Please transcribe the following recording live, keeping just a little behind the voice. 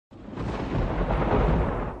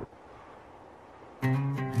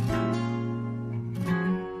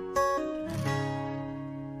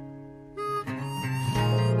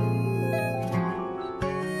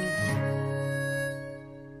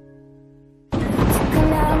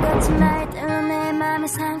거짓말 때문에 맘에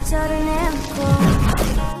상처를 내었고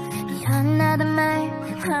미안하단 말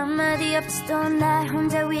한마디 없이도 날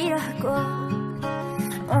혼자 위로하고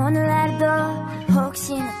오늘 하루도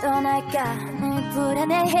혹시나 떠날까 늘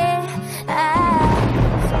불안해해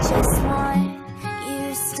I just want you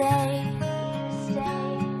to stay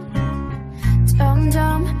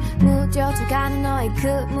점점 무뎌져가는 너의 그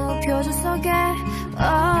무표정 속에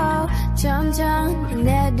점점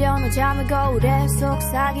내려놓은 잠을 거울에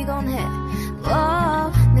속삭이곤 해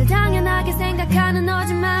늘 당연하게 생각하는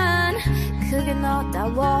너지만 그게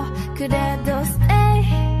너다워 그래도 stay,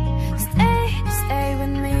 stay, stay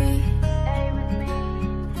with me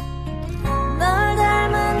널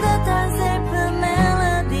닮은 듯한 슬픈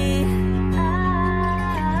멜로디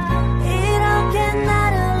이렇게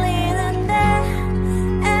나를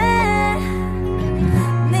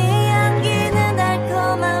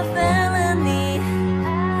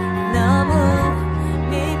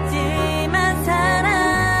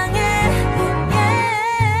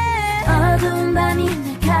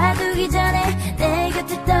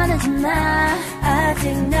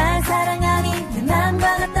아직 날 사랑하니 내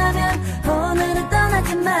맘과 같다면 오늘은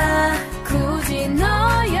떠나지 마 굳이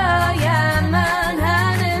너여야만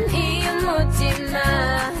하는 이유 묻지 마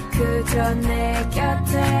그저 내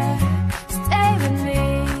곁에 Stay with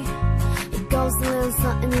me It goes a little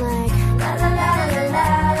something like La la la la la la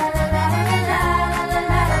la la la la la la la la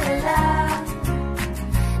la la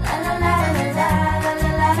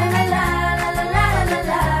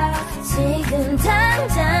지금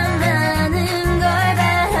당장 많은 걸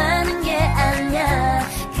바라는 게 아니야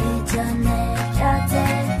그저 내 곁에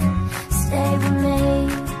Stay with me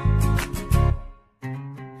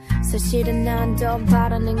사실은 난 더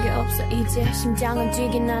바라는 게 없어 이제 심장은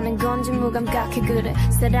뛰긴 하는 건지 무감각해 그래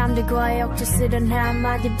사람들과의 억지스런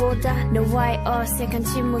한마디보다 너와의 어색한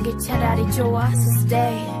침묵이 차라리 좋아 So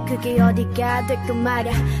stay 그게 어디가 됐건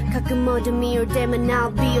말야 가끔 어둠이 올 때면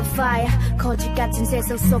I'll be a fire 거짓 같은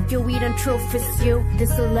세상 속 유일한 truth is you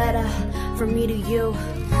This a letter from me to you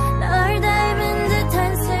널 닮은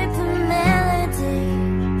듯한 슬픈 멜로디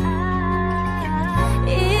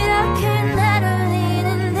이렇게 날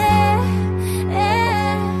울리는데 네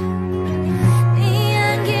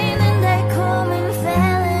향기는 달콤한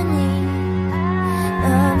felony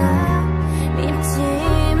너는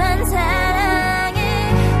밉지만 사랑해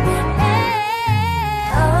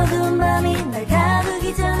어두운 밤이 날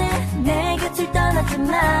가두기 전에 내 곁을 떠나지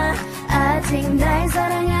마 아직 날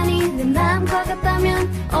사랑하니 내 맘과 같다면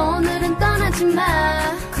오늘은 떠나지 마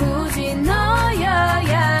굳이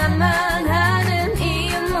너여야만 하는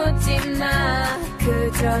이유 묻지 마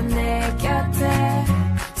그저 내 곁에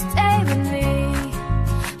Stay with me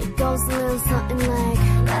It goes a little something like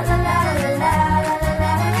La la la la la la la la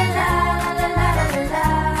la la la la la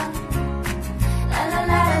La la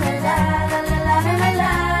la la la la la la la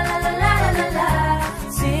la la la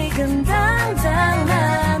지금 당장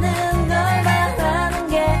많은 걸 바라는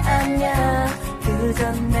게 아니야 그저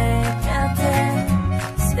내 곁에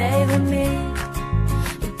Stay with me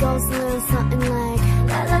It goes a little something like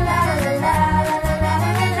La la la la la la la la la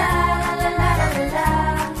la la la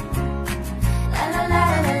La la la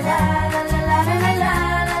la la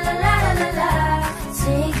la la la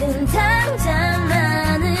지금 당장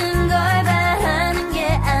많은 걸 바라는 게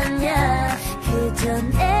아니야 그저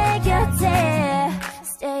내 곁에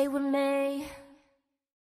Stay with me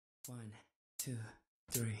 1, 2, 3,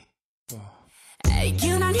 4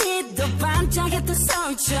 유난히도 반짝였던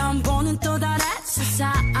서울 처음 보는 또 다른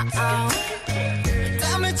세상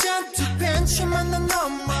땀에 잔뜩 벤치만 난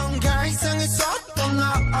넌 뭔가 이상했었던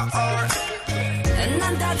난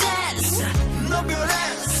다 됐어 너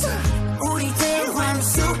변했어 우리 대화는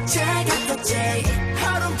숙제 같았지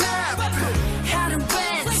하루는 배 하루는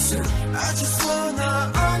뺐어 I just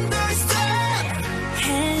wanna understand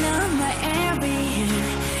Hello my alien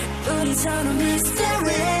우리 서로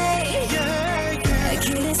mystery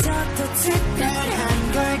그래서 더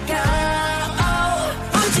특별한 걸까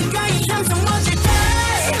언젠가 이 감성 멎을 때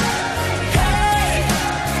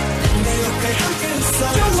내 옆에 함께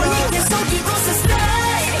있어줘 영원히 계속 이곳에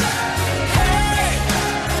stay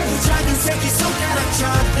이 작은 새끼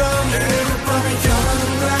손가락처럼 흐를 뻔한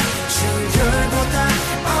영원과 신결보다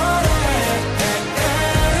오래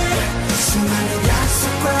수많은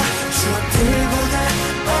약속과 추억들보다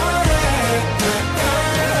오래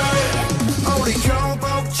우리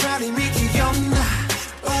교복 차림이 기억나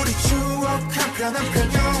우리 추억 한편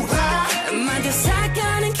영화 만져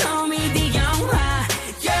사가는 코미디 영화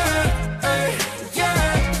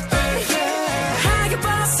하게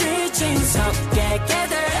벗을 진석의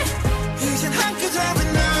깨들 이젠 함께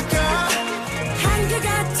잡은 나가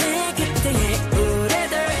한결같아 그때의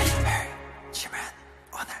우리들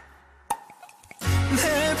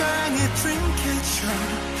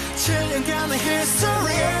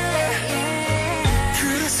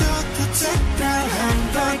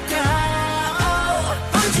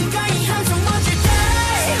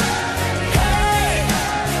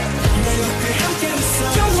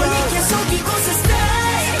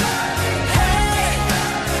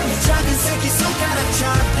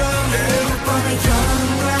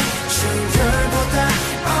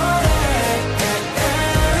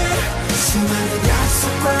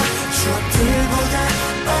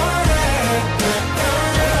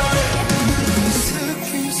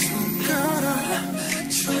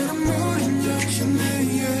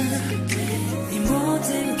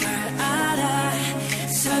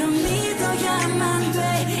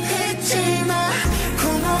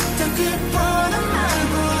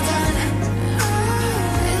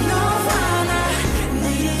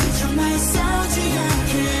정말 싸우지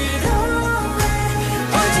않기로 해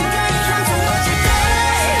언젠가는 항상 어쩔 때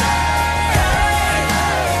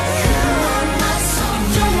You are my soul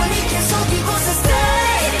영원히 계속 이곳에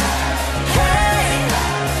stay Hey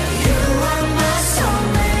You are my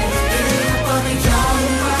soulmate 이리 뻔한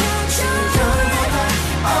여운과 충격받아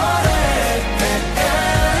오래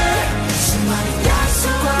수많은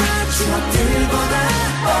약속과 추억들보다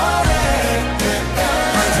오래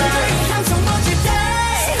언젠가는 항상 어쩔 때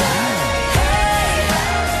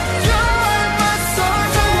You are my soul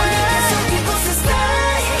영원히 계속 이곳에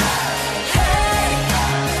stay Hey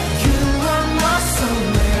You are my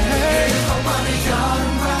soulmate 뻔뻔한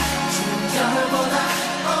여름과 충격보다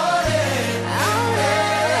오래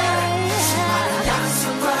수많은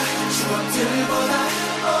약속과 추억들보다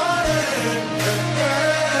오래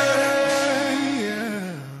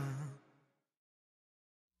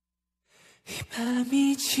이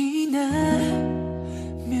밤이 지나면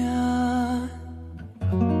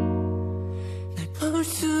날 볼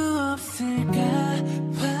수 없을까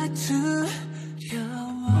봐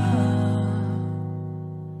두려워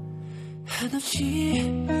한없이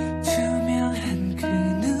투명한 그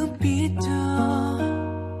눈빛도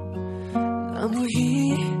너무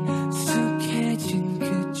익숙해진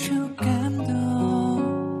그 촉감도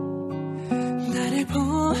나를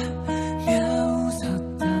보며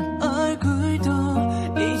웃었던 얼굴도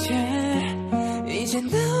이제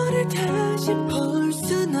너를 다시 볼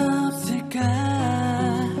순 없을까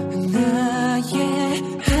나의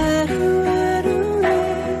하루하루에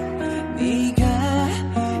네가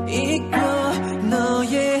있고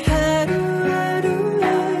너의 하루하루에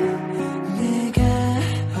내가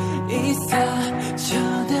있어 저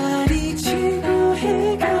달이 지고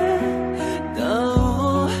해가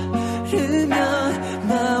떠오르면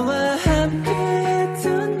나와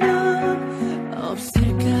함께했던 너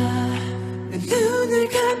없을까 내 눈을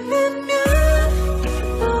감으면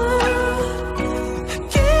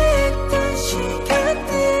함께했던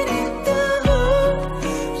시간들이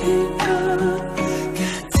떠오를 것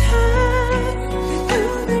같아 내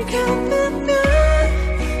눈을 감으면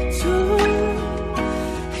또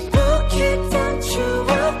행복했던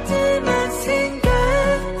추억들만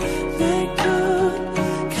생각날 것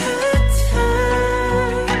같아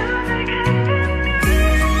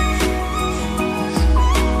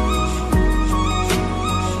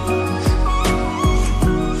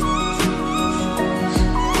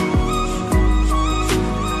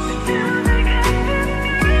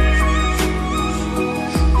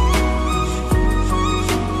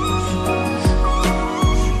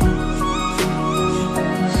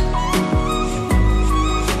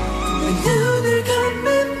내 눈을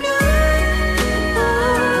감으면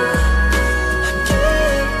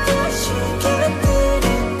함께했던 시간들이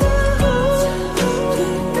떠오를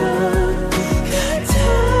것 같아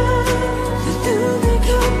내 눈을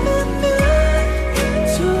감으면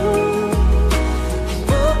또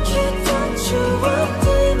행복했던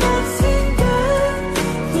추억들만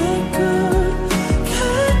생각날 것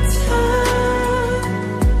같아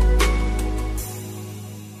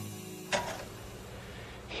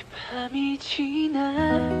이 밤이 지나면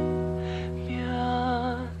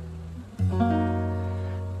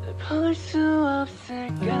널 볼 수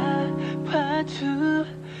없을까 봐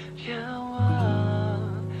두려워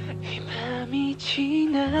이 밤이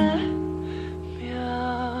지나면